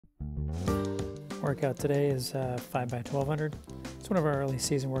Workout today is 5x1200. It's one of our early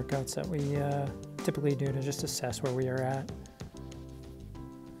season workouts that we typically do to just assess where we are at.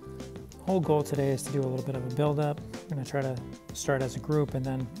 The whole goal today is to do a little bit of a build-up. We're going to try to start as a group, and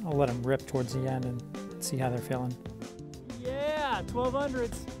then I'll let them rip towards the end and see how they're feeling. Yeah,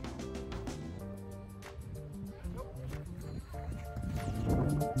 1200s.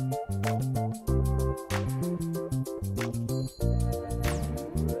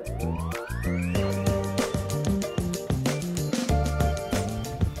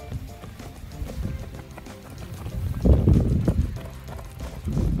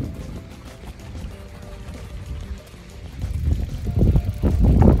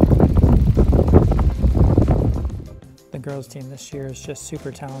 The girls team this year is just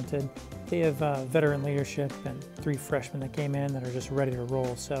super talented. They have veteran leadership and 3 freshmen that came in that are just ready to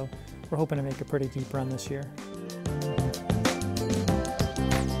roll, so we're hoping to make a pretty deep run this year.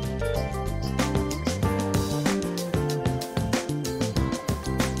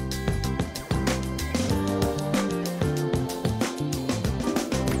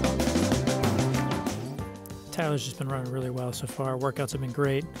 Tyler's just been running really well so far. Workouts have been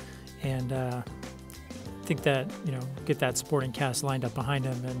great, and I think that, get that supporting cast lined up behind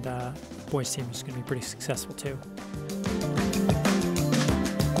him, and the boys team is going to be pretty successful too.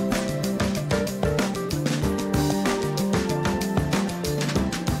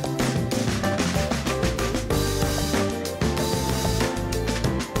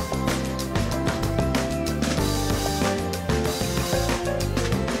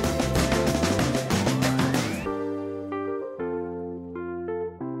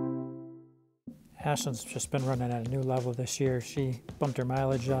 Ashlyn's just been running at a new level this year. She bumped her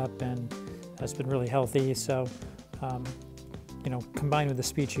mileage up and has been really healthy. So, combined with the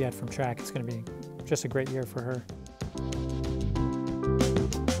speed she had from track, it's going to be just a great year for her.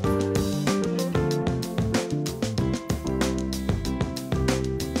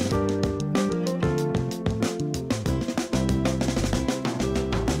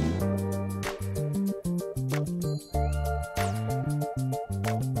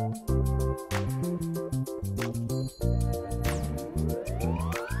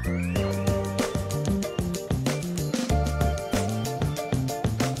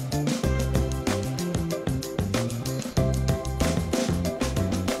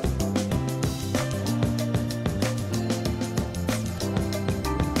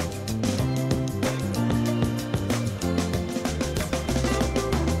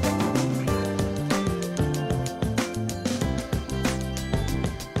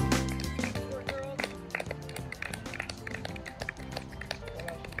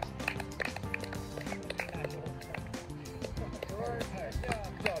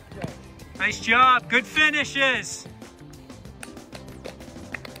 Nice job, good finishes.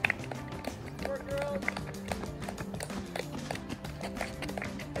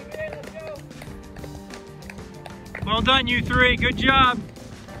 Well done, you 3, good job.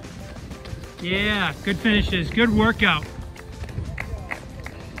 Yeah, good finishes, good workout.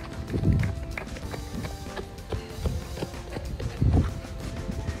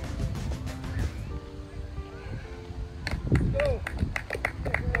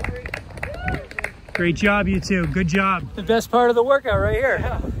 Great job, you 2. Good job. The best part of the workout right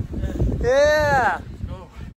here. Yeah.